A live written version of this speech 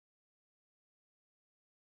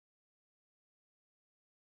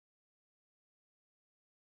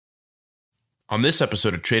On this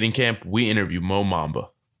episode of Trading Camp, we interview Moe Mamba.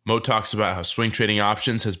 Mo talks about how swing trading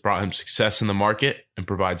options has brought him success in the market and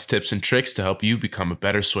provides tips and tricks to help you become a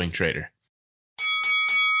better swing trader.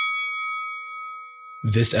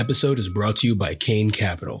 This episode is brought to you by Kane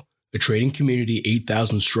Capital, a trading community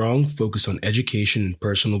 8,000 strong focused on education and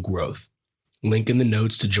personal growth. Link in the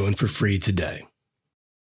notes to join for free today.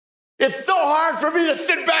 It's so hard for me to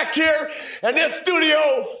sit back here in this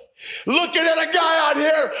studio looking at a guy out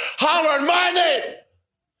here hollering my name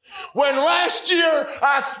when last year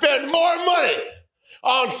I spent more money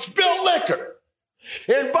on spilt liquor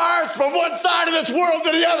in bars from one side of this world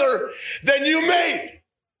to the other than you made.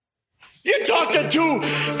 You're talking to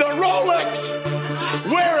the Rolex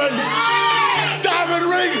wearing,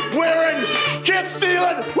 diamond ring wearing, kiss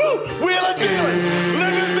stealing, wheeling dealing,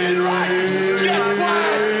 limousine riding, jet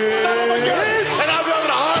flying, son of a gun, and I'm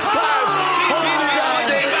having a hard time holding it down.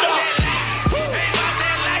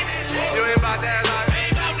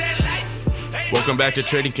 Welcome back to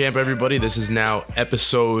Trading Camp, everybody. This is now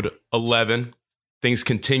episode 11. Things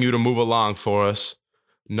continue to move along for us.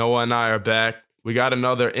 Noah and I are back. We got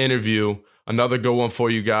another interview, another good one for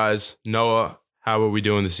you guys. Noah, how are we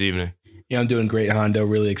doing this evening? Yeah, I'm doing great, Hondo.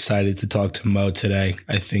 Really excited to talk to Mo today.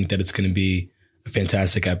 I think that it's going to be a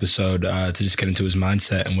fantastic episode to just get into his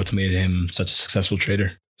mindset and what's made him such a successful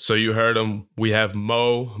trader. So you heard him. We have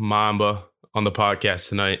Moe Mamba on the podcast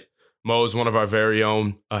tonight. Mo is one of our very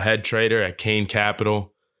own, a head trader at Kane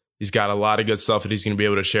Capital. He's got a lot of good stuff that he's going to be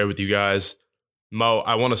able to share with you guys. Mo,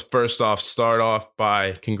 I want to first off start off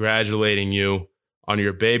by congratulating you on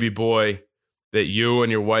your baby boy that you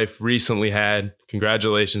and your wife recently had.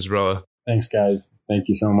 Congratulations, brother. Thanks, guys. Thank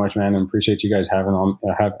you so much, man. I appreciate you guys having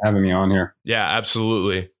me on here. Yeah,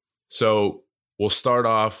 absolutely. So we'll start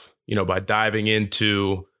off, by diving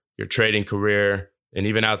into your trading career and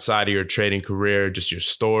even outside of your trading career, just your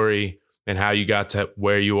story and how you got to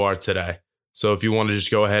where you are today. So if you want to just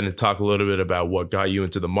go ahead and talk a little bit about what got you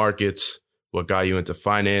into the markets, what got you into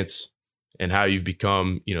finance, and how you've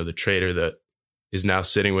become, the trader that is now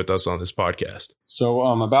sitting with us on this podcast. So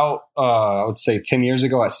about, I would say 10 years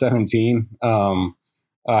ago at 17, I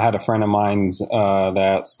had a friend of mine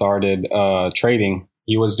that started trading.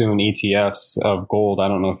 He was doing ETFs of gold. I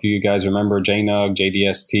don't know if you guys remember JNUG,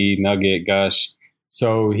 JDST, Nugget, Gush.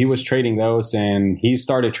 So he was trading those, and he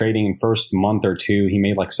started trading in first month or two. He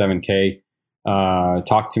made like 7K.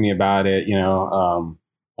 Talked to me about it,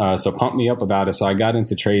 so pumped me up about it. So I got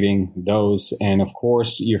into trading those. And of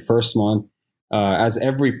course, your first month, as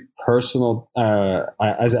every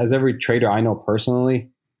trader I know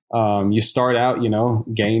personally, you start out,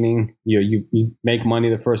 gaining, you make money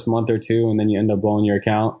the first month or two, and then you end up blowing your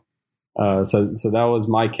account. So that was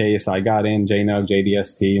my case. I got in JNUG,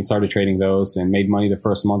 JDST and started trading those and made money the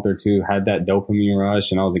first month or two, had that dopamine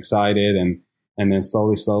rush, and I was excited. And then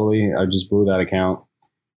slowly, I just blew that account.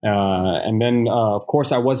 And then, of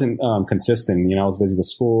course, I wasn't consistent. I was busy with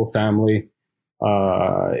school, family.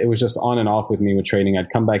 It was just on and off with me with trading. I'd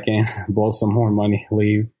come back in, blow some more money,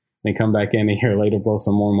 leave, then come back in a year later, blow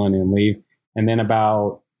some more money and leave. And then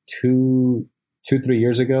about 3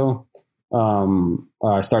 years ago,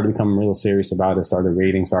 I started becoming real serious about it, started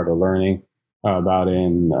reading, started learning about it.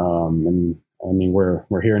 And I mean,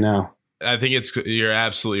 we're here now. I think you're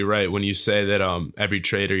absolutely right when you say that every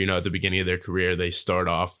trader, at the beginning of their career, they start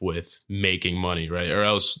off with making money, right? Or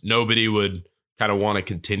else nobody would kind of want to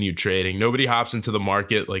continue trading. Nobody hops into the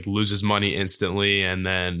market, like loses money instantly. And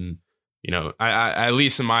then, I at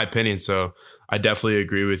least in my opinion, so I definitely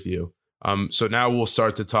agree with you. So now we'll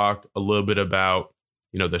start to talk a little bit about,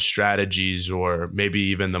 the strategies or maybe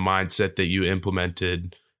even the mindset that you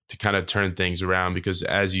implemented to kind of turn things around. Because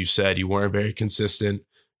as you said, you weren't very consistent.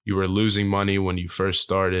 You were losing money when you first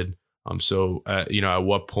started. So at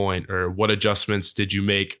what point or what adjustments did you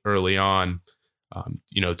make early on,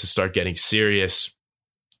 to start getting serious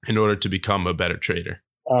in order to become a better trader?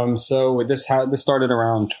 So this started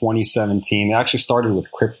around 2017. It actually started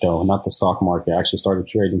with crypto, not the stock market. I actually started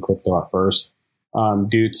trading crypto at first,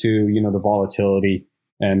 due to, the volatility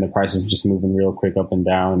and the prices just moving real quick up and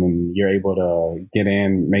down, and you're able to get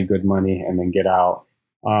in, make good money, and then get out.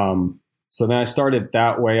 So then I started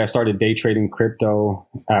that way. I started day trading crypto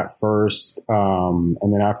at first.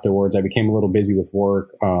 And then afterwards I became a little busy with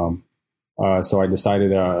work. So I decided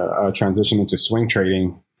to transition into swing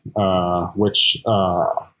trading, which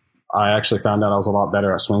I actually found out I was a lot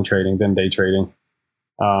better at swing trading than day trading.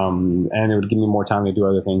 And it would give me more time to do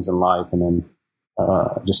other things in life, and then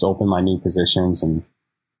just open my new positions and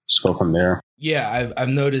just go from there. Yeah, I've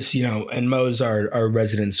noticed, and Mo's our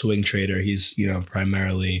resident swing trader. He's,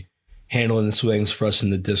 primarily handling the swings for us in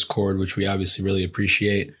the Discord, which we obviously really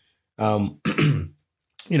appreciate.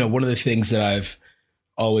 One of the things that I've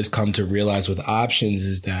always come to realize with options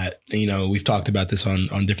is that, we've talked about this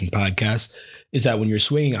on different podcasts, is that when you're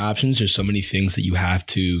swinging options, there's so many things that you have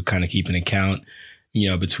to kind of keep in account,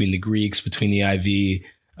 between the Greeks, between the IV,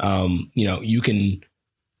 you can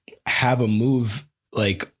have a move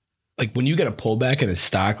like when you get a pullback in a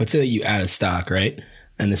stock, let's say that you add a stock, right?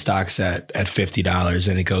 And the stock's at $50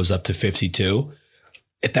 and it goes up to 52.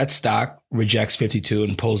 If that stock rejects 52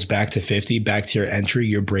 and pulls back to 50, back to your entry,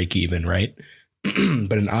 you're break even, right?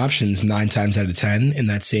 But in options, 9 times out of 10 in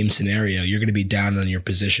that same scenario, you're going to be down on your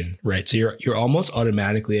position, right? So you're almost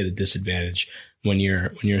automatically at a disadvantage when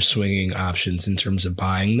you're swinging options in terms of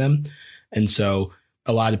buying them. And so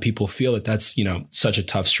a lot of people feel that that's, such a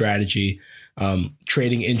tough strategy.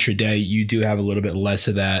 Trading intraday, you do have a little bit less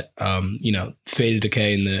of that. Theta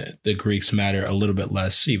decay and the Greeks matter a little bit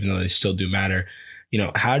less, even though they still do matter.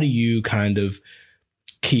 How do you kind of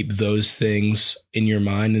keep those things in your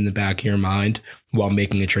mind, in the back of your mind, while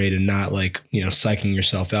making a trade and not psyching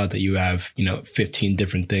yourself out that you have, 15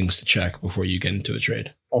 different things to check before you get into a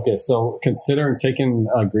trade? Okay. So taking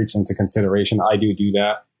Greeks into consideration, I do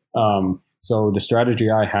that. So the strategy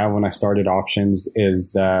I have when I started options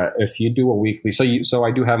is that if you do a weekly, so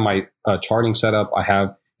I do have my charting set up. I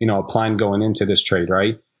have, a plan going into this trade,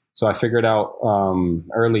 right? So I figured out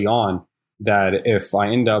early on that if I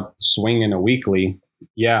end up swinging a weekly,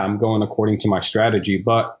 I'm going according to my strategy.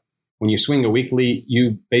 But when you swing a weekly,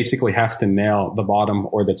 you basically have to nail the bottom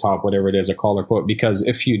or the top, whatever it is, a call or put, because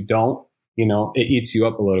if you don't, it eats you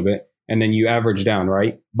up a little bit and then you average down,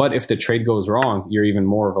 right? But if the trade goes wrong, you're even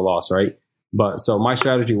more of a loss, right? But so my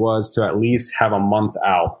strategy was to at least have a month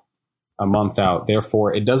out.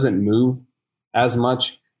 Therefore, it doesn't move as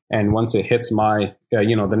much. And once it hits my,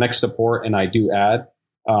 the next support and I do add,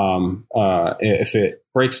 if it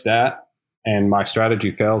breaks that and my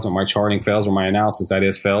strategy fails or my charting fails or my analysis, that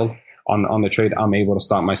is, fails on the trade, I'm able to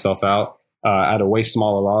stop myself out at a way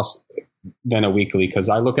smaller loss than a weekly. Because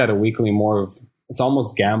I look at a weekly more of, it's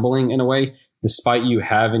almost gambling in a way, despite you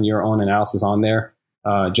having your own analysis on there,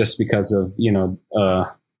 just because of,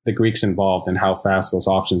 the Greeks involved and how fast those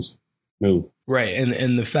options move. Right.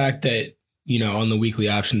 And the fact that, on the weekly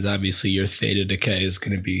options, obviously your theta decay is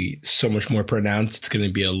going to be so much more pronounced. It's going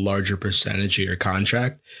to be a larger percentage of your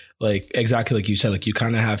contract. Exactly like you said, you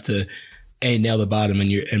kind of have to nail the bottom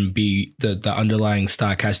and B, the underlying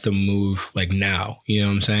stock has to move now, you know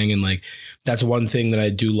what I'm saying? And that's one thing that I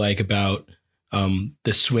do like about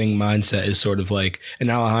the swing mindset is sort of and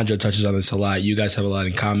Alejandro touches on this a lot. You guys have a lot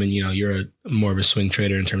in common. You're more of a swing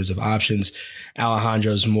trader in terms of options.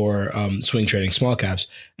 Alejandro's more swing trading small caps.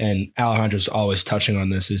 And Alejandro's always touching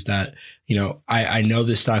on this is that, I know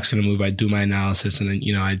this stock's going to move. I do my analysis and then,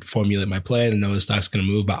 I formulate my play and I know the stock's going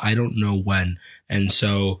to move, but I don't know when. And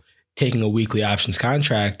so taking a weekly options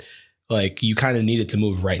contract, you kind of need it to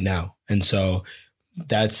move right now. And so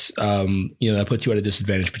that's, that puts you at a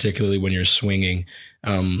disadvantage, particularly when you're swinging.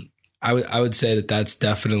 I would say that that's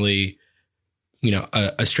definitely,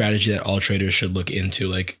 a strategy that all traders should look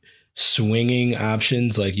into. Swinging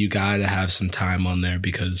options, you got to have some time on there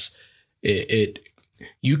because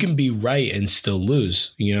you can be right and still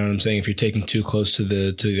lose. You know what I'm saying? If you're taking too close to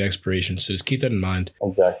the expiration, so just keep that in mind.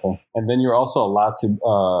 Exactly. And then you're also allowed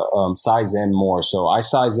to size in more. So I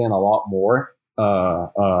size in a lot more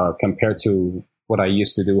compared to what I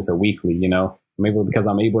used to do with a weekly, maybe because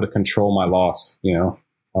I'm able to control my loss,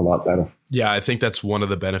 a lot better. Yeah, I think that's one of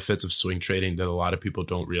the benefits of swing trading that a lot of people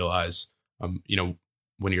don't realize.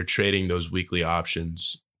 When you're trading those weekly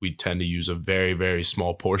options, we tend to use a very, very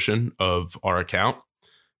small portion of our account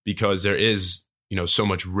because there is, so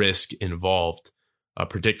much risk involved,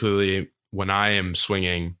 particularly when I am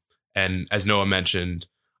swinging. And as Noah mentioned,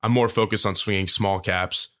 I'm more focused on swinging small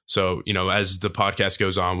caps. So, as the podcast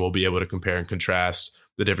goes on, we'll be able to compare and contrast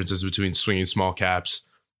the differences between swinging small caps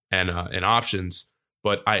and options.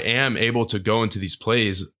 But I am able to go into these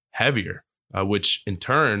plays heavier, which in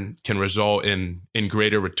turn can result in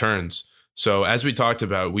greater returns. So as we talked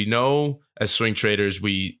about, we know as swing traders,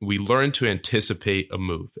 we learn to anticipate a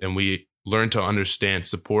move and we learn to understand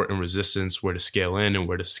support and resistance, where to scale in and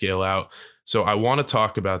where to scale out. So I want to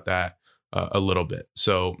talk about that a little bit.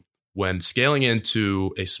 So when scaling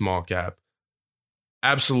into a small cap,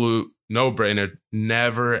 absolute no-brainer,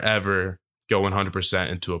 never, ever go 100%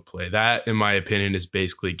 into a play. That, in my opinion, is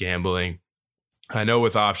basically gambling. I know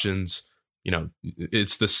with options,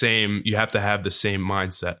 it's the same. You have to have the same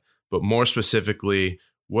mindset. But more specifically,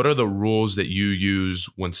 what are the rules that you use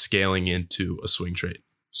when scaling into a swing trade?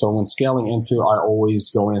 So when scaling into, I always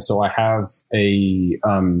go in. So I have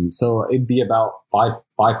so it'd be about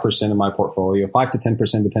 5% of my portfolio, 5 to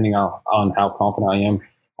 10%, depending on how confident I am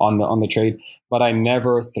on the trade. But I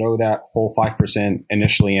never throw that whole 5%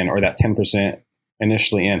 initially in, or that 10%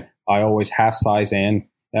 initially in. I always half size in,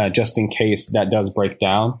 just in case that does break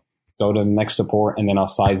down, go to the next support, and then I'll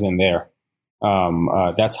size in there.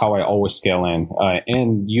 That's how I always scale in.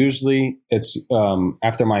 And usually it's,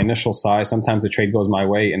 after my initial size, sometimes the trade goes my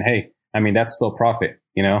way, and hey, I mean, that's still profit,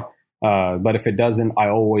 but if it doesn't, I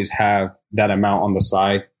always have that amount on the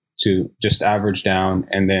side to just average down.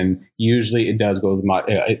 And then usually it does go my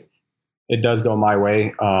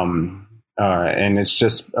way. And it's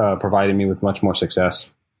just, provided me with much more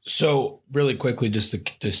success. So really quickly, just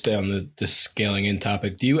to stay on the scaling in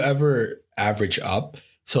topic, do you ever average up?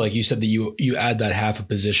 So like you said that you add that half a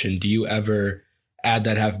position. Do you ever add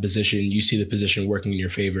that half a position, you see the position working in your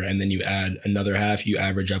favor, and then you add another half, you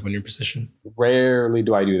average up on your position? Rarely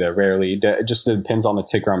do I do that. Rarely. It just depends on the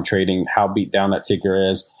ticker I'm trading, how beat down that ticker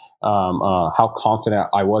is, how confident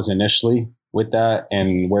I was initially with that,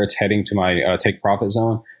 and where it's heading to my take profit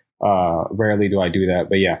zone. Rarely do I do that,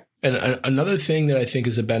 but yeah. And another thing that I think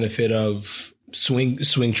is a benefit of swing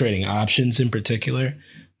trading, options in particular,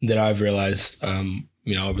 that I've realized,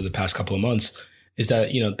 over the past couple of months, is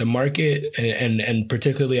that, the market, and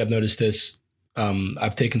particularly I've noticed this,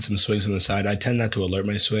 I've taken some swings on the side. I tend not to alert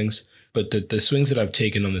my swings, but the swings that I've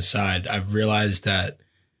taken on the side, I've realized that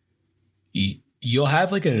you'll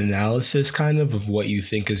have like an analysis kind of what you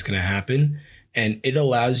think is going to happen. And it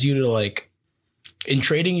allows you to, in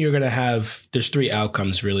trading, you're going to have, there's 3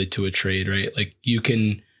 outcomes really to a trade, right? Like you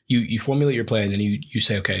formulate your plan and you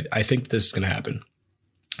say, okay, I think this is going to happen.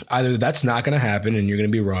 Either that's not going to happen and you're going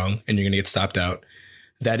to be wrong and you're going to get stopped out.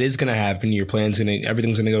 That is going to happen. Your plan's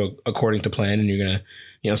everything's going to go according to plan, and you're going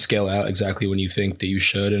to, scale out exactly when you think that you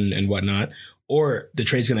should and whatnot. Or the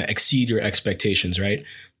trade's going to exceed your expectations, right?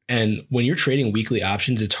 And when you're trading weekly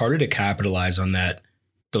options, it's harder to capitalize on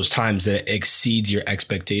those times that it exceeds your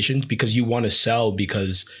expectations, because you want to sell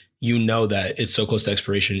because you know that it's so close to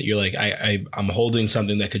expiration. You're like, I'm holding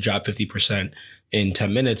something that could drop 50% in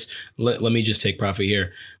 10 minutes. Let me just take profit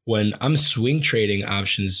here. When I'm swing trading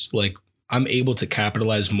options, I'm able to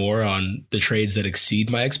capitalize more on the trades that exceed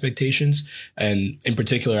my expectations. And in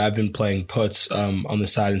particular, I've been playing puts on the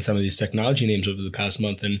side in some of these technology names over the past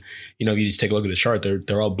month. And, you just take a look at the chart,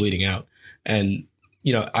 they're all bleeding out. And,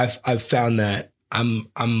 I've found that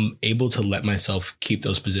I'm able to let myself keep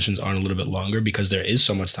those positions on a little bit longer because there is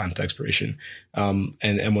so much time to expiration.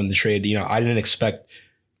 And when the trade, I didn't expect,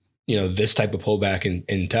 this type of pullback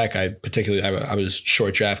in tech. I was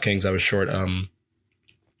short DraftKings. I was short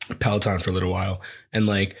Peloton for a little while. And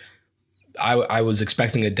I was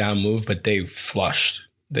expecting a down move, but they flushed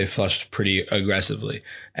pretty aggressively.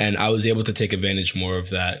 And I was able to take advantage more of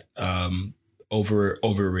that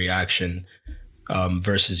overreaction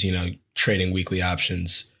versus, trading weekly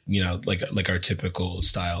options, like our typical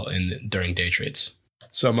style during day trades.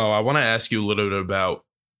 So Mo, I want to ask you a little bit about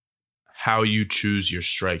how you choose your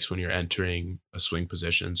strikes when you're entering a swing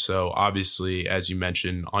position. So obviously, as you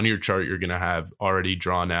mentioned, on your chart, you're going to have already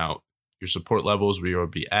drawn out your support levels where you'll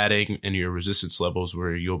be adding and your resistance levels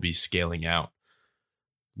where you'll be scaling out.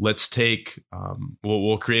 Let's take,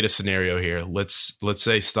 we'll create a scenario here. Let's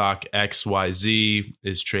say stock XYZ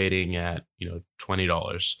is trading at,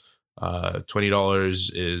 $20.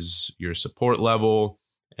 $20 is your support level,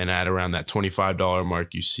 and at around that $25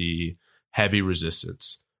 mark, you see heavy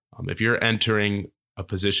resistance. If you're entering a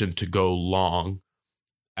position to go long,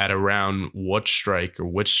 at around which strike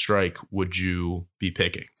would you be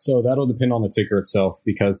picking? So that'll depend on the ticker itself,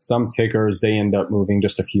 because some tickers, they end up moving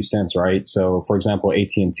just a few cents, right? So for example,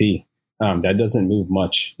 AT&T, that doesn't move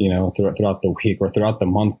much, throughout the week or throughout the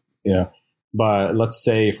month, But let's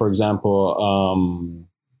say, for example,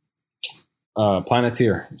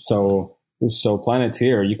 Planeteer. So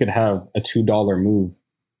Planeteer, you could have a $2 move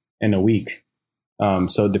in a week.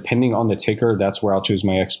 So depending on the ticker, that's where I'll choose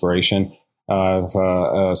my expiration.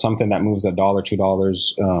 Something that moves $1,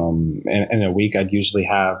 $2 in a week, I'd usually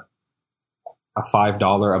have a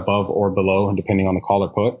 $5 above or below, depending on the call or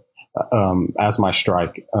put, as my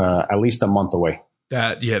strike, at least a month away.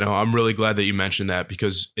 I'm really glad that you mentioned that,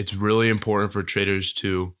 because it's really important for traders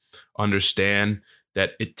to understand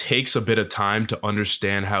that it takes a bit of time to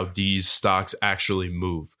understand how these stocks actually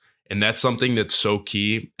move. And that's something that's so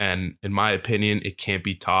key. And in my opinion, it can't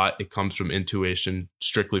be taught. It comes from intuition,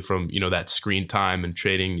 strictly from, that screen time and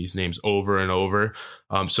trading these names over and over.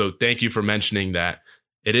 So thank you for mentioning that.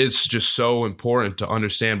 It is just so important to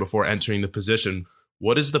understand before entering the position,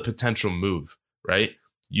 what is the potential move, right?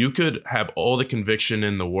 you could have all the conviction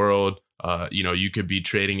in the world. You could be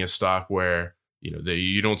trading a stock where,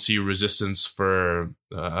 you don't see resistance for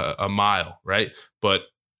a mile, right? But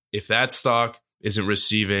if that stock isn't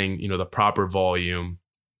receiving, the proper volume,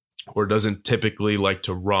 or doesn't typically like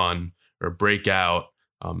to run or break out,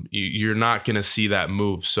 you're not going to see that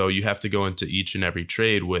move. So you have to go into each and every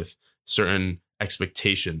trade with certain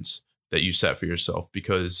expectations that you set for yourself,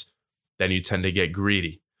 because then you tend to get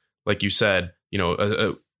greedy. Like you said,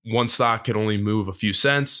 one stock could only move a few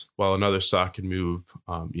cents, while another stock can move,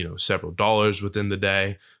 several dollars within the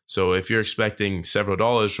day. So if you're expecting several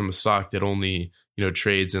dollars from a stock that only,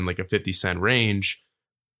 trades in like a 50-cent range,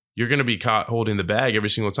 you're going to be caught holding the bag every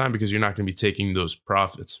single time, because you're not going to be taking those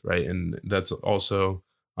profits, right? And that's also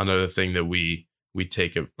another thing that we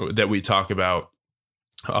talk about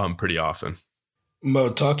pretty often. Mo,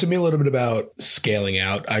 talk to me a little bit about scaling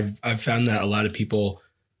out. I've found that a lot of people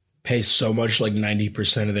pay so much, like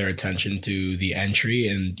 90% of their attention to the entry,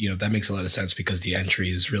 and that makes a lot of sense, because the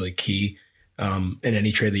entry is really key in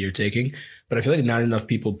any trade that you're taking. But I feel like not enough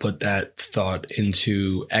people put that thought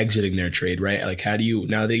into exiting their trade, right? Like, how do you,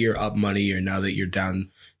 now that you're up money, or now that you're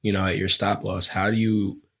down, at your stop loss, how do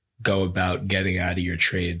you go about getting out of your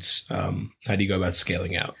trades? How do you go about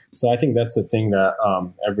scaling out? So I think that's the thing that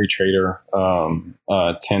every trader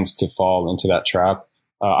tends to fall into that trap.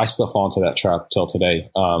 I still fall into that trap till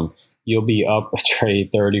today. You'll be up a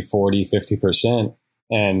trade 30, 40, 50%,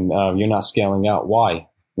 and you're not scaling out. Why?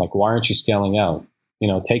 Like, why aren't you scaling out?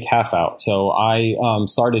 Take half out. So I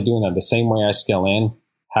started doing that the same way I scale in,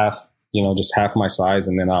 half, just half my size.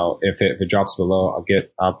 And then if it drops below,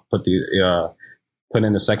 I'll put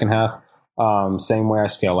in the second half. Same way I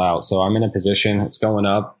scale out. So I'm in a position, it's going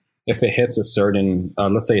up. If it hits a certain,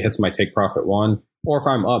 let's say it hits my take profit 1, or if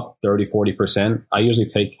I'm up 30, 40%, I usually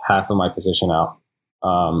take half of my position out.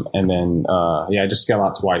 And then, I just scale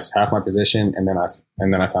out twice, half my position. And then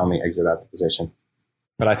I finally exit out the position.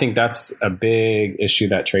 But I think that's a big issue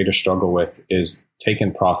that traders struggle with, is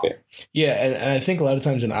taking profit. Yeah. And I think a lot of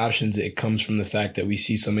times in options, it comes from the fact that we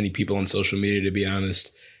see so many people on social media, to be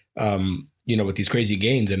honest, with these crazy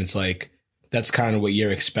gains. And it's like, that's kind of what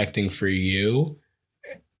you're expecting for you.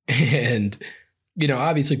 And,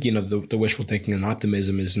 obviously, the wishful thinking and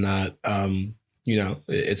optimism is not,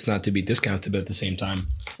 it's not to be discounted, but at the same time,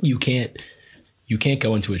 you can't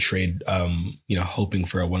go into a trade, hoping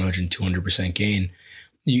for a 100, 200% gain.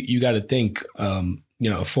 You got to think, a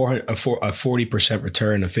 40%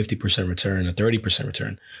 return, a 50% return, a 30%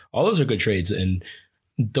 return. All those are good trades. And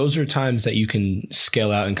those are times that you can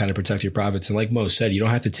scale out and kind of protect your profits. And like Mo said, you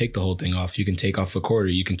don't have to take the whole thing off. You can take off a quarter.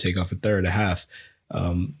 You can take off a third, a half.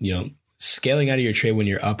 Scaling out of your trade when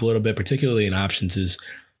you're up a little bit, particularly in options, is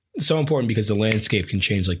so important, because the landscape can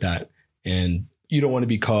change like that. And you don't want to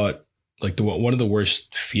be caught. Like, one of the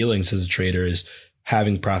worst feelings as a trader is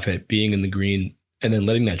having profit, being in the green, and then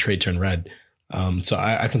letting that trade turn red. So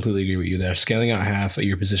I completely agree with you there. Scaling out half of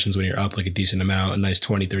your positions when you're up like a decent amount, a nice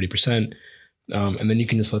 20, 30%. And then you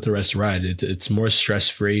can just let the rest ride. It's more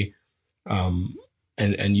stress-free.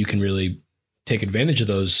 And you can really take advantage of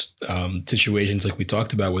those situations like we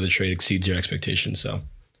talked about, where the trade exceeds your expectations. So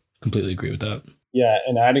completely agree with that. Yeah.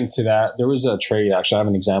 And adding to that, there was a trade, actually, I have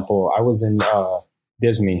an example. I was in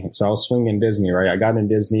Disney. So I was swinging Disney, right? I got in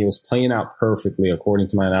Disney. It was playing out perfectly according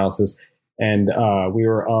to my analysis. And we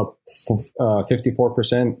were up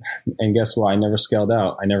 54%. And guess what? I never scaled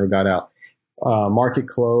out. I never got out. Market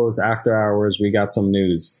close, after hours, we got some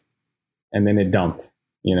news. And then it dumped.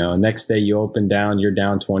 Next day you open down, you're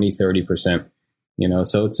down 20, 30%.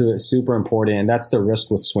 So it's super important. And that's the risk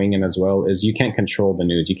with swinging as well, is you can't control the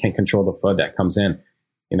news. You can't control the FUD that comes in.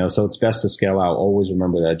 So it's best to scale out. Always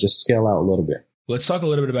remember that. Just scale out a little bit. Let's talk a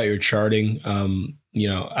little bit about your charting.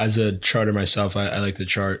 As a charter myself, I like to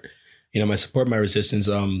chart. My support, my resistance.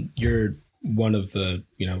 You're one of the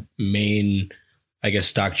main, I guess,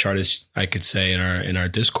 stock chartists, I could say, in our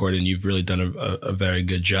Discord, and you've really done a very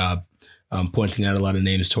good job pointing out a lot of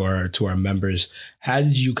names to our members. How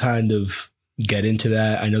did you kind of get into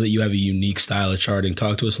that? I know that you have a unique style of charting.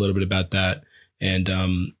 Talk to us a little bit about that, and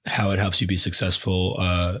how it helps you be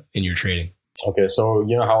successful in your trading. Okay, so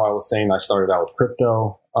how I was saying I started out with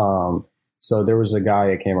crypto. So there was a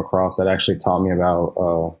guy I came across that actually taught me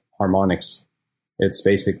about harmonics. It's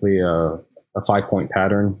basically a 5-point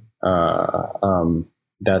pattern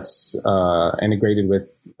that's integrated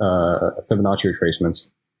with Fibonacci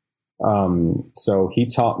retracements. So he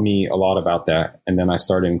taught me a lot about that, and then I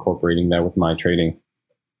started incorporating that with my trading.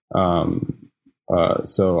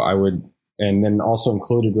 So I would, and then also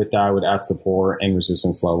included with that, I would add support and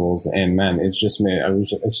resistance levels. And man, it's just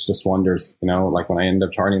wonders, like when I end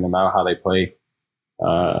up charting them out, how they play.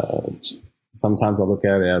 Sometimes I look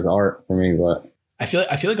at it as art for me, but I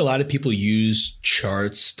feel like a lot of people use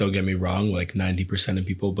charts. Don't get me wrong, like 90% of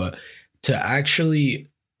people, but to actually,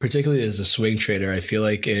 particularly as a swing trader, I feel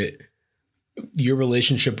like your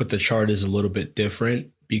relationship with the chart is a little bit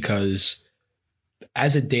different, because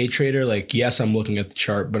as a day trader, like, yes, I'm looking at the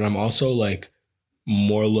chart, but I'm also like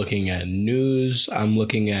more looking at news. I'm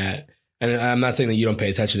looking at, and I'm not saying that you don't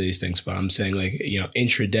pay attention to these things, but I'm saying, like,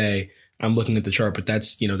 intraday, I'm looking at the chart, but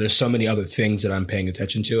that's, there's so many other things that I'm paying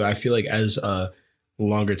attention to. I feel like as a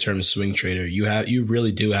longer term swing trader, you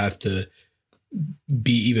really do have to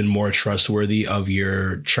be even more trustworthy of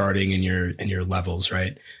your charting and your levels,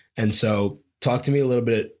 right? And so talk to me a little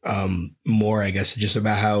bit more, I guess, just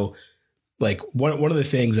about how, like, one of the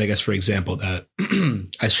things, I guess, for example, that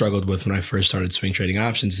I struggled with when I first started swing trading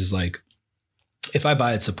options is, like, if I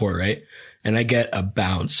buy at support, right, and I get a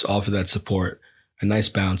bounce off of that support, a nice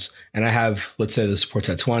bounce, and I have, let's say the support's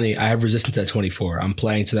at 20, I have resistance at 24. I'm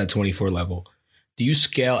playing to that 24 level. Do you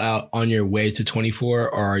scale out on your way to 24,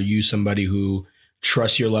 or are you somebody who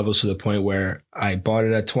trusts your levels to the point where I bought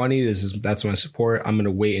it at 20, that's my support, I'm going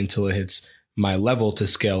to wait until it hits my level to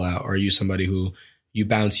scale out? Or are you somebody who you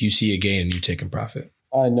bounce, you see a gain, and you take in profit?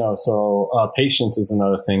 No. So patience is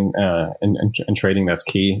another thing in trading that's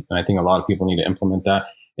key. And I think a lot of people need to implement that,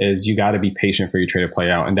 is you got to be patient for your trade to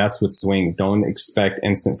play out. And that's with swings. Don't expect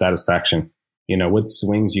instant satisfaction. With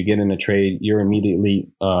swings, you get in a trade, you're immediately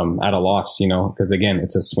at a loss, because again,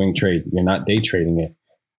 it's a swing trade. You're not day trading it.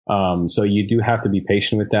 So you do have to be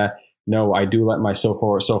patient with that. No, I do let myself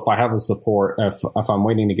forward. So if I have a support, if I'm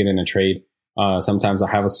waiting to get in a trade, sometimes I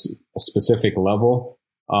have a specific level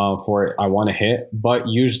for it I want to hit, but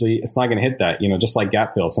usually it's not going to hit that, just like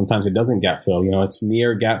gap fill. Sometimes it doesn't gap fill, it's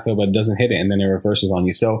near gap fill, but it doesn't hit it, and then it reverses on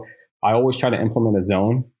you. So I always try to implement a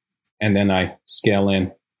zone, and then I scale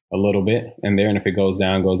in a little bit and there. And if it goes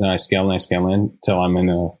down, I scale in till I'm in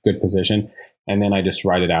a good position. And then I just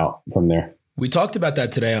ride it out from there. We talked about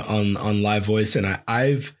that today on Live Voice, and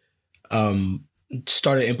I've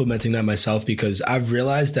started implementing that myself, because I've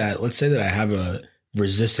realized that, let's say that I have a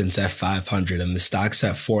resistance at 500 and the stock's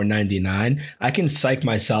at 499, I can psych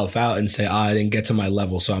myself out and say, I didn't get to my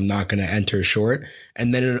level, so I'm not going to enter short.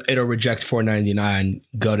 And then it'll reject 499,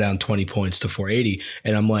 go down 20 points to 480.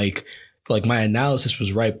 And I'm like my analysis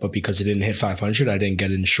was right, but because it didn't hit 500, I didn't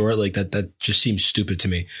get in short. Like that just seems stupid to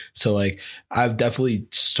me. So like I've definitely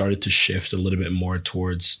started to shift a little bit more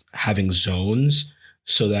towards having zones,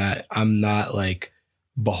 so that I'm not like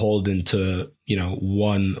beholden to,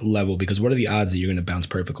 one level, because what are the odds that you're going to bounce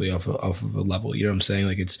perfectly off of a level? You know what I'm saying?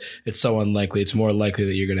 Like it's so unlikely. It's more likely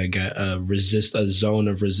that you're going to get a zone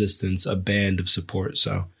of resistance, a band of support.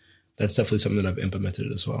 So that's definitely something that I've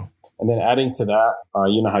implemented as well. And then adding to that,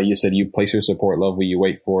 you know how you said you place your support level, you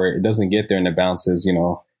wait for it. It doesn't get there and it bounces,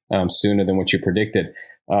 sooner than what you predicted.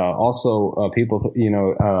 People,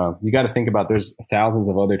 you got to think about, there's thousands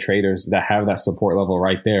of other traders that have that support level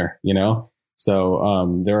right there,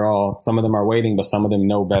 So some of them are waiting, but some of them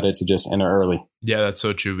know better to just enter early. Yeah, that's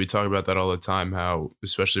so true. We talk about that all the time, how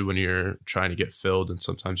especially when you're trying to get filled and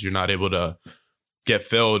sometimes you're not able to get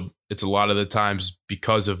filled, it's a lot of the times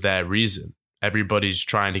because of that reason. Everybody's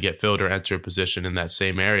trying to get filled or enter a position in that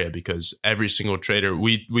same area, because every single trader,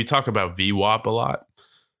 we talk about VWAP a lot.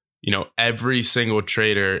 Every single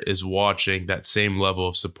trader is watching that same level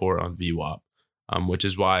of support on VWAP, which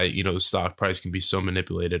is why, the stock price can be so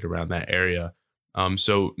manipulated around that area.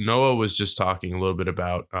 So Noah was just talking a little bit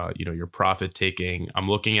about, your profit taking. I'm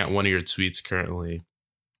looking at one of your tweets currently.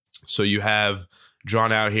 So you have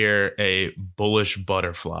drawn out here a bullish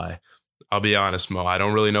butterfly. I'll be honest, Mo, I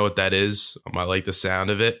don't really know what that is. I like the sound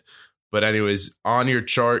of it. But anyways, on your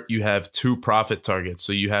chart, you have two profit targets.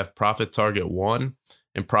 So you have profit target 1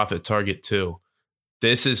 and profit target 2.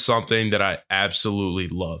 This is something that I absolutely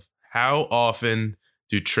love. How often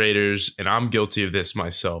do traders, and I'm guilty of this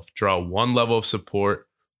myself, draw one level of support,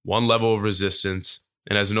 one level of resistance?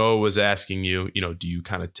 And as Noah was asking you, do you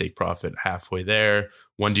kind of take profit halfway there?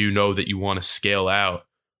 When do you know that you want to scale out?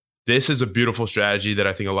 This is a beautiful strategy that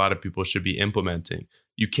I think a lot of people should be implementing.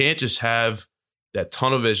 You can't just have that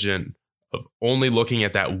tunnel vision of only looking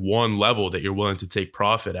at that one level that you're willing to take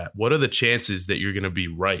profit at. What are the chances that you're going to be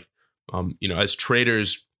right? As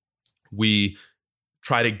traders, we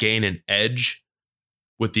try to gain an edge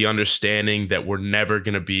with the understanding that we're never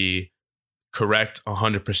going to be correct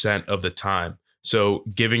 100% of the time. So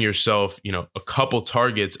giving yourself, a couple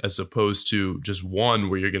targets as opposed to just one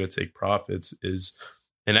where you're going to take profits is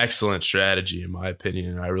an excellent strategy, in my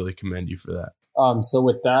opinion, and I really commend you for that. So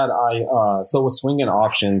with that, so with swinging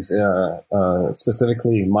options,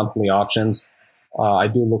 specifically monthly options, I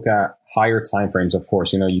do look at higher time frames, of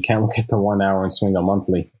course. You can't look at the 1 hour and swing a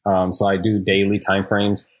monthly. So I do daily time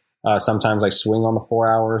frames. Sometimes I swing on the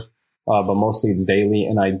 4 hours, but mostly it's daily.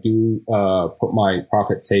 And I do put my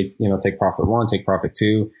profit take profit 1, take profit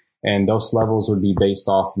 2. And those levels would be based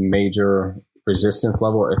off major resistance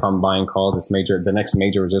level. If I'm buying calls, it's the next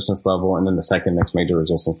major resistance level, and then the second next major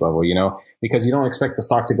resistance level, because you don't expect the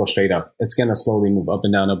stock to go straight up. It's going to slowly move up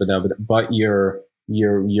and down, but your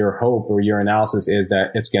hope or your analysis is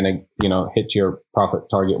that it's going to, hit your profit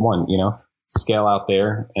target 1, scale out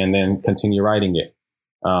there and then continue riding it.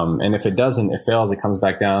 And if it doesn't, it fails, it comes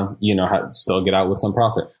back down, still get out with some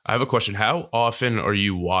profit. I have a question. How often are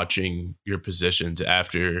you watching your positions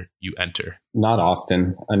after you enter? Not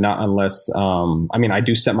often, not unless, I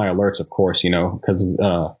do set my alerts, of course, because,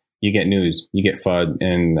 you get news, you get FUD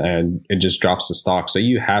and it just drops the stock. So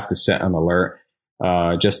you have to set an alert,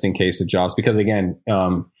 just in case it drops, because again,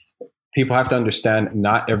 people have to understand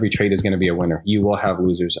not every trade is going to be a winner. You will have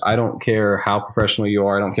losers. I don't care how professional you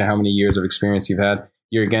are. I don't care how many years of experience you've had.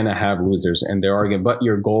 You're going to have losers, and but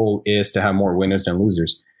your goal is to have more winners than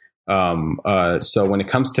losers. So when it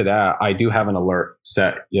comes to that, I do have an alert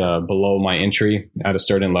set below my entry at a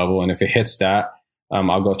certain level. And if it hits that,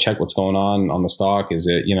 I'll go check what's going on the stock. Is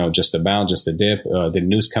it, just a bounce, just a dip? Did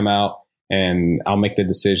news come out? And I'll make the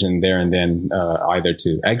decision there and then either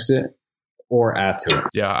to exit or add to it.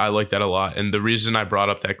 Yeah, I like that a lot. And the reason I brought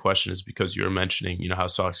up that question is because you were mentioning, how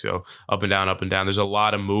stocks go up and down, up and down. There's a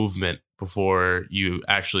lot of movement before you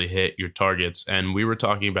actually hit your targets. And we were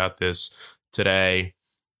talking about this today,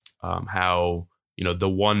 how, the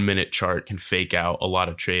 1 minute chart can fake out a lot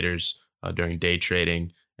of traders during day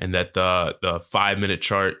trading, and that the 5 minute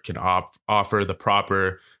chart can offer the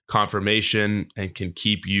proper confirmation and can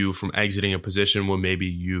keep you from exiting a position when maybe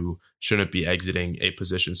you shouldn't be exiting a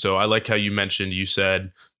position. So I like how you mentioned, you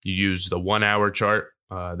said you use the 1 hour chart.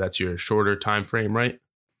 That's your shorter time frame, right?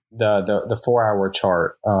 The 4 hour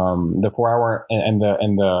chart, the 4 hour and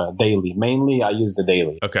the daily. Mainly I use the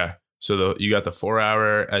daily. Okay. So you got the 4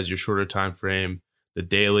 hour as your shorter time frame, the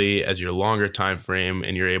daily as your longer time frame,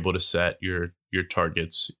 and you're able to set your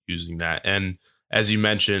targets using that. And as you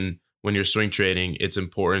mentioned, when you're swing trading, it's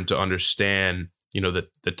important to understand,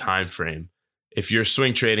 the time frame. If you're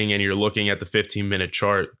swing trading and you're looking at the 15-minute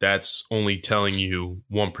chart, that's only telling you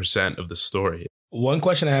 1% of the story. One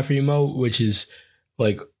question I have for you, Mo, which is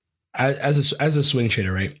like, as a swing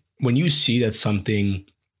trader, right? When you see that something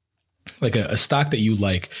like a stock that you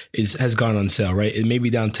like has gone on sale, right? It may be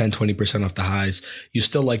down 10, 20% off the highs. You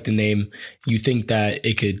still like the name. You think that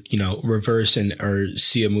it could, reverse or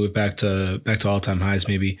see a move back to all time highs,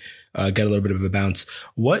 maybe get a little bit of a bounce.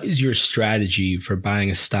 What is your strategy for buying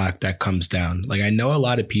a stock that comes down? Like, I know a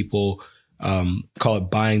lot of people call it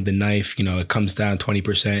buying the knife. It comes down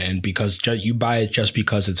 20%, and because you buy it just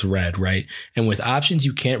because it's red, right? And with options,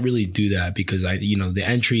 you can't really do that because the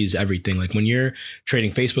entry is everything. Like when you're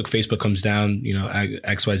trading Facebook comes down,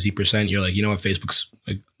 XYZ%. You're like, what? Facebook's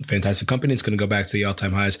a fantastic company. It's going to go back to the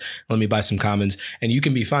all-time highs. Let me buy some commons, and you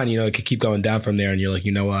can be fine. It could keep going down from there, and you're like,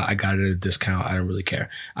 what? I got it at a discount. I don't really care.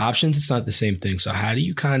 Options, it's not the same thing. So how do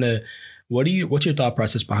you what's your thought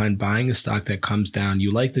process behind buying a stock that comes down?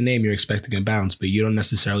 You like the name, you're expecting a bounce, but you don't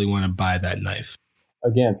necessarily want to buy that knife.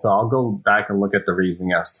 Again, so I'll go back and look at the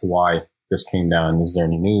reasoning as to why this came down. Is there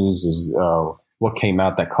any news? What came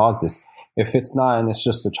out that caused this? If it's not, and it's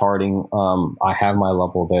just the charting, I have my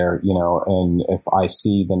level there, and if I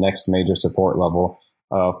see the next major support level,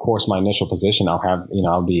 of course, my initial position,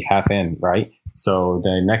 I'll be half in, right? So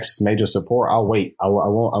the next major support, I'll wait. I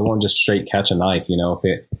won't just straight catch a knife,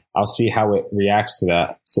 I'll see how it reacts to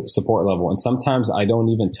that support level. And sometimes I don't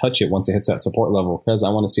even touch it once it hits that support level because I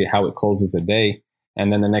want to see how it closes the day.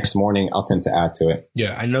 And then the next morning I'll tend to add to it.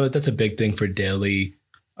 Yeah. I know that's a big thing for daily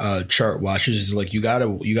chart watchers is like, you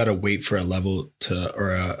gotta wait for a level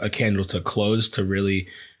or a candle to close to really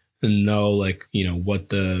know what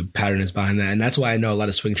the pattern is behind that. And that's why I know a lot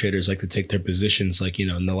of swing traders like to take their positions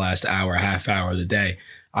in the last hour, half hour of the day.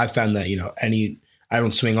 I found that I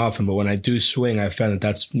don't swing often, but when I do swing, I found that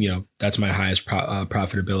that's my highest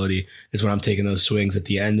profitability is when I'm taking those swings at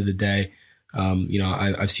the end of the day.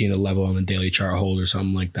 I've seen a level on the daily chart hold or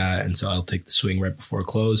something like that, and so I'll take the swing right before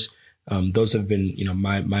close. Those have been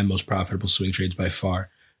my most profitable swing trades by far.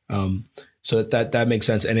 So that makes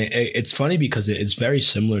sense, and it's funny because it's very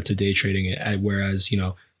similar to day trading. Whereas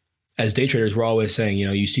as day traders, we're always saying,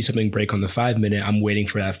 you see something break on the 5 minute, I'm waiting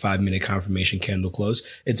for that 5 minute confirmation candle close.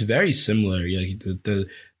 It's very similar. The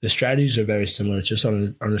strategies are very similar. It's just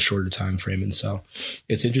on a shorter time frame. And so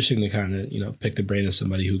it's interesting to kind of, pick the brain of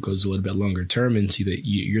somebody who goes a little bit longer term and see that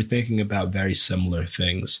you're thinking about very similar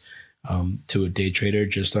things. to a day trader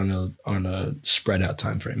just on a spread out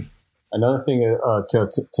time frame. Another thing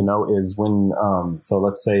to know is when, so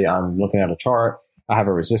let's say I'm looking at a chart, I have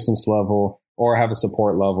a resistance level or I have a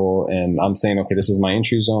support level, and I'm saying, okay, this is my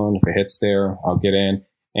entry zone. If it hits there, I'll get in.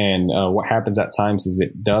 And what happens at times is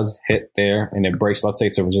it does hit there and it breaks. Let's say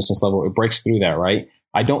it's a resistance level. It breaks through that, right?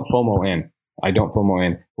 I don't FOMO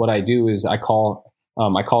in. What I do is I call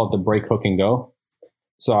it the break, hook, and go.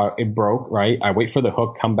 So it broke, right? I wait for the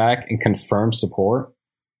hook, come back and confirm support.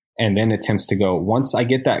 And then it tends to go. Once I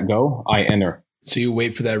get that go, I enter. So you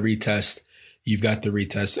wait for that retest. You've got the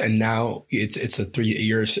retest, and now it's a 3.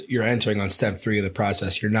 You're entering on step 3 of the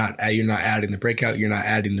process. You're not adding the breakout. You're not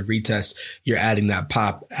adding the retest. You're adding that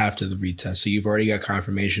pop after the retest. So you've already got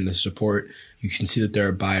confirmation of support. You can see that there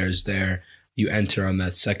are buyers there. You enter on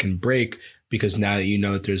that second break because now that you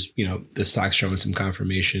know that there's the stock's showing some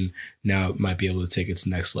confirmation. Now it might be able to take its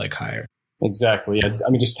next leg higher. Exactly. I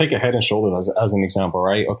mean, just take a head and shoulder as an example,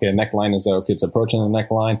 right? Okay, a neckline is there. Okay, it's approaching the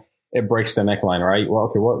neckline. It breaks the neckline, right? Well,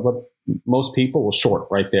 okay, what most people will short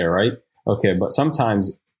right there, right? Okay, but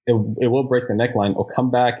sometimes it will break the neckline. It'll come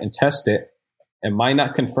back and test it. It might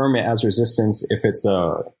not confirm it as resistance if it's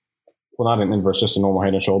not an inverse, just a normal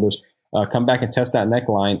head and shoulders. Come back and test that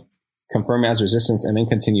neckline, confirm it as resistance, and then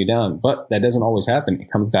continue down. But that doesn't always happen. It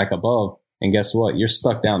comes back above, and guess what? You're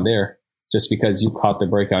stuck down there. Just because you caught the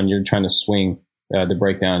breakout and you're trying to swing the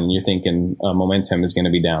breakdown and you're thinking momentum is going to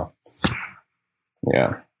be down.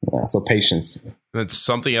 Yeah. So patience. That's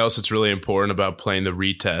something else that's really important about playing the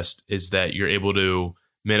retest is that you're able to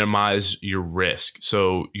minimize your risk.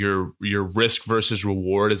 So your risk versus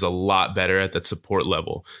reward is a lot better at that support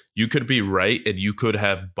level. You could be right and you could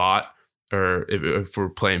have bought, or if we're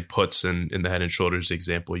playing puts in the head and shoulders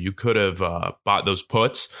example, you could have bought those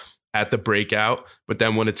puts at the breakout, but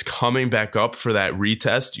then when it's coming back up for that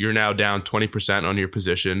retest, you're now down 20% on your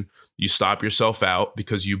position. You stop yourself out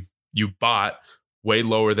because you bought way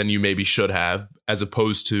lower than you maybe should have, as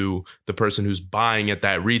opposed to the person who's buying at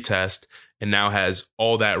that retest and now has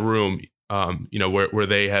all that room, where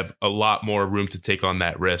they have a lot more room to take on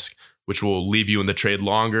that risk, which will leave you in the trade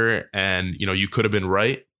longer. And, you could have been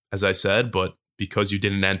right, as I said, but because you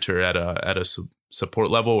didn't enter at a support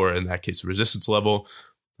level, or in that case, a resistance level,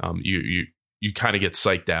 you kind of get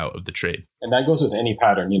psyched out of the trade. And that goes with any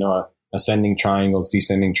pattern, ascending triangles,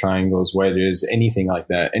 descending triangles, wedges, anything like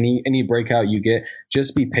that. Any breakout you get,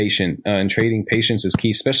 just be patient. In trading, patience is key,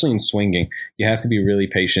 especially in swinging. You have to be really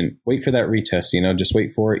patient. Wait for that retest, just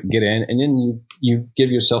wait for it, get in, and then you give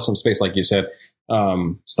yourself some space, like you said.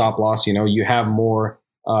 Stop loss, you have more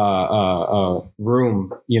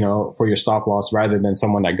room, for your stop loss rather than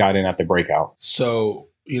someone that got in at the breakout. So,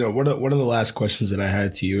 one of the last questions that I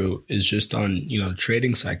had to you is just on,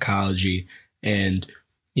 trading psychology. And,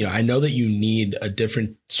 I know that you need a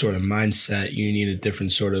different sort of mindset. You need a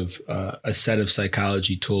different sort of a set of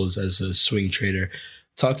psychology tools as a swing trader.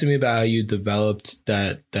 Talk to me about how you developed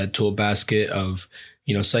that tool basket of,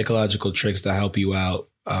 psychological tricks to help you out,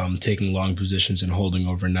 taking long positions and holding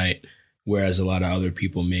overnight, whereas a lot of other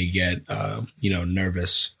people may get,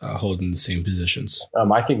 nervous holding the same positions.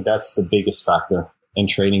 I think that's the biggest factor in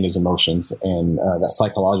trading is emotions, and that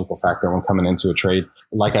psychological factor when coming into a trade.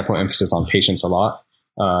 Like I put emphasis on patience a lot,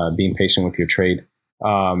 being patient with your trade.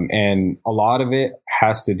 And a lot of it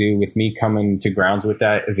has to do with me coming to grounds with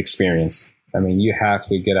that is experience. I mean, you have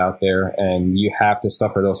to get out there and you have to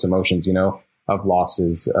suffer those emotions, of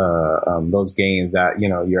losses, those gains that,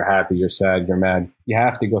 you're happy, you're sad, you're mad. You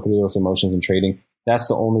have to go through those emotions in trading. That's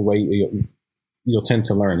the only way you'll tend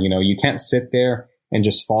to learn. You can't sit there and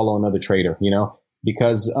just follow another trader,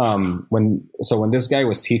 because when this guy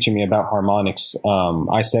was teaching me about harmonics,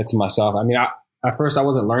 I said to myself, at first I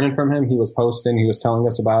wasn't learning from him. He was posting, he was telling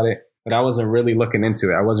us about it, but I wasn't really looking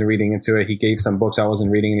into it. I wasn't reading into it. He gave some books. I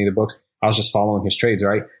wasn't reading any of the books. I was just following his trades,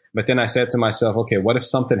 right? But then I said to myself, okay, what if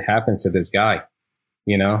something happens to this guy?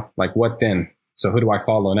 Like what then? So who do I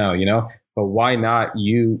follow now? But why not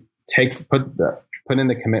you put in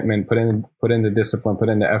the commitment, put in the discipline, put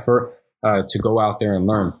in the effort to go out there and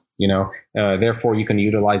learn. Therefore you can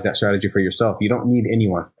utilize that strategy for yourself. You don't need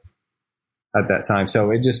anyone at that time.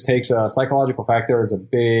 So it just takes a psychological factor is a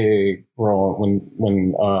big role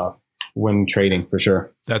when trading, for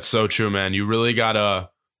sure. That's so true, man. You really gotta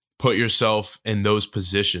put yourself in those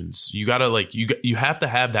positions. You gotta you have to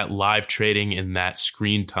have that live trading in that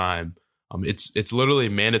screen time. It's literally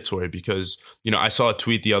mandatory because, I saw a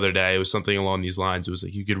tweet the other day. It was something along these lines. It was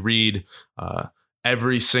like you could read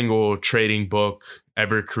every single trading book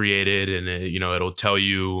ever created, and it'll tell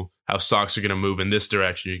you how stocks are going to move in this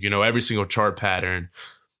direction. You know every single chart pattern,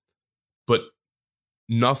 but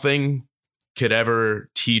nothing could ever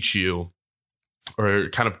teach you or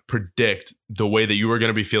kind of predict the way that you were going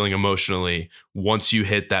to be feeling emotionally once you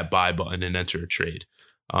hit that buy button and enter a trade.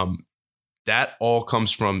 That all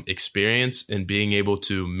comes from experience, and being able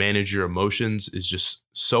to manage your emotions is just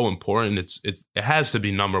so important. It has to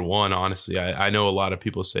be number one, honestly. I know a lot of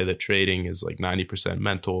people say that trading is like 90%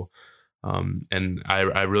 mental. And I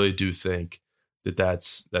really do think that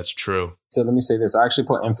that's true. So let me say this. I actually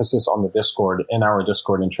put emphasis on the Discord, in our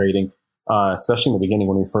Discord in trading, especially in the beginning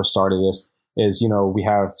when we first started this, is, we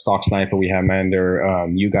have Stock Sniper, we have Mander,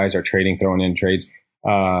 you guys are trading, throwing in trades.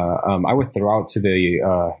 I would throw out to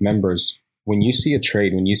the members, when you see a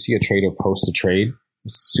trader post a trade,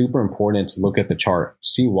 it's super important to look at the chart,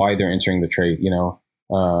 see why they're entering the trade.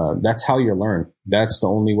 That's how you learn. That's the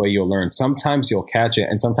only way you'll learn. Sometimes you'll catch it.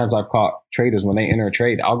 And sometimes I've caught traders when they enter a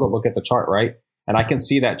trade, I'll go look at the chart, right? And I can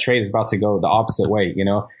see that trade is about to go the opposite way,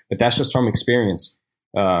 but that's just from experience.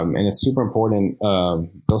 And it's super important.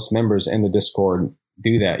 Those members in the Discord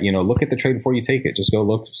do that, look at the trade before you take it. Just go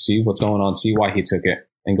look, see what's going on, see why he took it,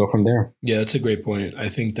 and go from there. Yeah, that's a great point. I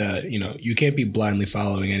think that, you can't be blindly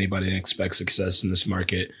following anybody and expect success in this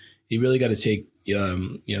market. You really got to take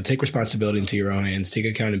responsibility into your own hands, take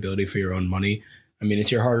accountability for your own money. I mean,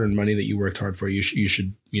 it's your hard-earned money that you worked hard for. You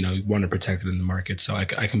should want to protect it in the market. So I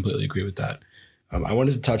completely agree with that. I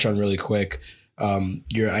wanted to touch on really quick.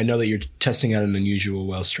 I know that you're testing out an unusual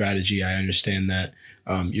wealth strategy. I understand that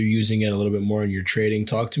you're using it a little bit more in your trading.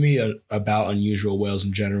 Talk to me about unusual whales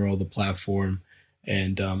in general, the platform,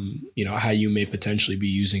 and how you may potentially be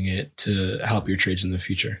using it to help your trades in the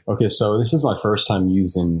future. Okay, so this is my first time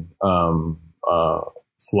using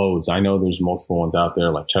flows. I know there's multiple ones out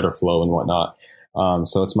there like Cheddar Flow and whatnot.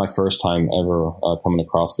 So it's my first time ever coming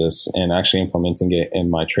across this and actually implementing it in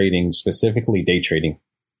my trading, specifically day trading.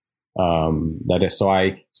 That is,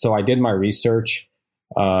 so I did my research,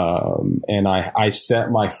 and I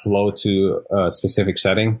set my flow to a specific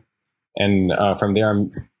setting, and from there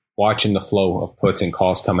I'm watching the flow of puts and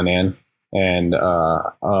calls coming in, and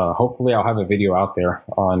hopefully I'll have a video out there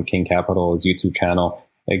on King Capital's YouTube channel,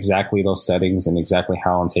 exactly those settings and exactly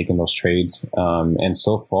how I'm taking those trades. And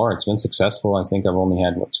so far it's been successful. I think I've only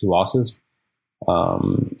had 2 losses.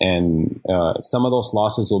 And some of those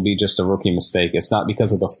losses will be just a rookie mistake. It's not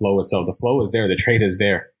because of the flow itself. The flow is there. The trade is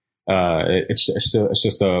there. It's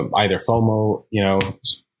just either FOMO,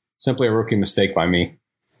 simply a rookie mistake by me.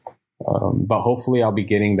 But hopefully I'll be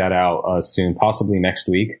getting that out soon, possibly next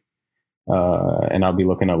week. And I'll be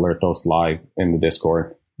looking to alert those live in the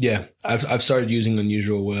Discord. Yeah, I've started using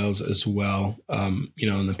unusual whales as well. In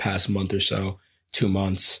the past month or so, 2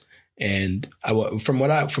 months. And from what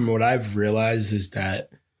I've realized is that,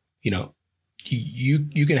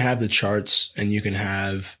 you can have the charts and you can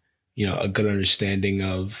have, a good understanding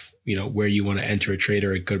of, where you want to enter a trade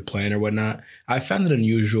or a good plan or whatnot. I found that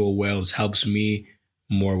unusual whales helps me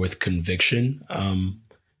more with conviction,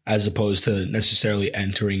 as opposed to necessarily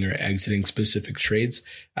entering or exiting specific trades.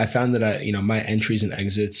 I found that my entries and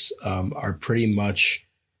exits, are pretty much,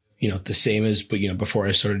 the same as, before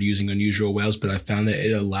I started using unusual whales, but I found that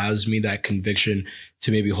it allows me that conviction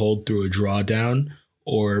to maybe hold through a drawdown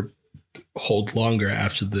or hold longer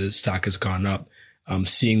after the stock has gone up.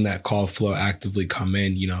 Seeing that call flow actively come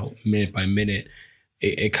in, minute by minute,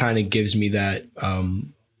 it kind of gives me that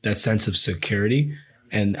sense of security.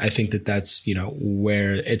 And I think that that's,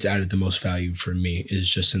 where it's added the most value for me, is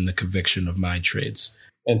just in the conviction of my trades.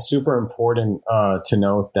 And super important to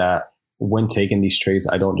note that when taking these trades,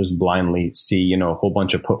 I don't just blindly see, a whole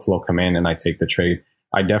bunch of put flow come in and I take the trade.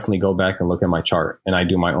 I definitely go back and look at my chart and I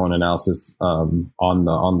do my own analysis on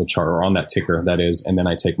the chart, or on that ticker, that is, and then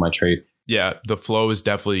I take my trade. Yeah, the flow is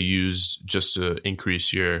definitely used just to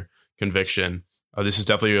increase your conviction. This is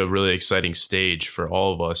definitely a really exciting stage for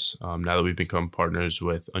all of us. Now that we've become partners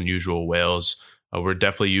with Unusual Whales, we're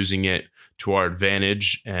definitely using it to our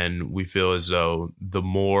advantage, and we feel as though the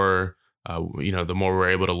more we're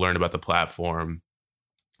able to learn about the platform,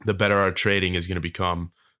 the better our trading is going to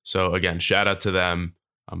become. So again, shout out to them.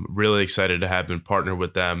 I'm really excited to have been partnered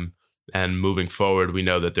with them, and moving forward, we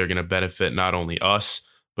know that they're going to benefit not only us,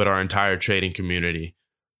 but our entire trading community.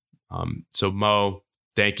 So Mo,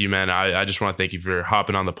 thank you, man. I just want to thank you for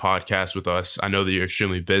hopping on the podcast with us. I know that you're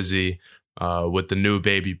extremely busy with the new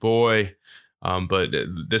baby boy, but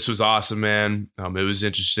this was awesome, man. It was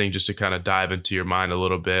interesting just to kind of dive into your mind a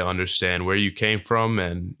little bit, understand where you came from,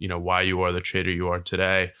 and why you are the trader you are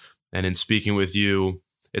today. And in speaking with you,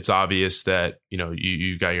 it's obvious that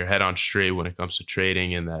you got your head on straight when it comes to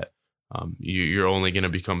trading, and that you're only going to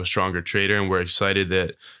become a stronger trader. And we're excited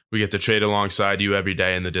that we get to trade alongside you every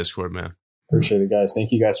day in the Discord, man. Appreciate it, guys.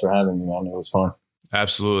 Thank you guys for having me, man. It was fun.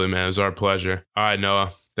 Absolutely, man. It was our pleasure. All right,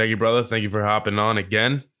 Noah. Thank you, brother. Thank you for hopping on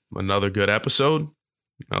again. Another good episode.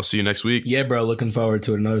 I'll see you next week. Yeah, bro. Looking forward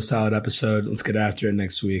to another solid episode. Let's get after it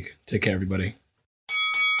next week. Take care, everybody.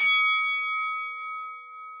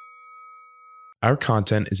 Our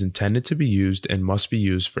content is intended to be used and must be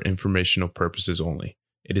used for informational purposes only.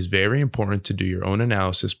 It is very important to do your own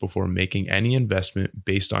analysis before making any investment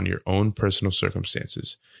based on your own personal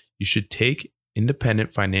circumstances. You should take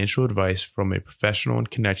independent financial advice from a professional in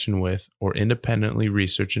connection with, or independently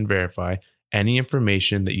research and verify any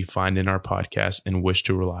information that you find in our podcast and wish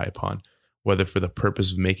to rely upon, whether for the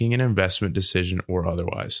purpose of making an investment decision or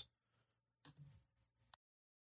otherwise.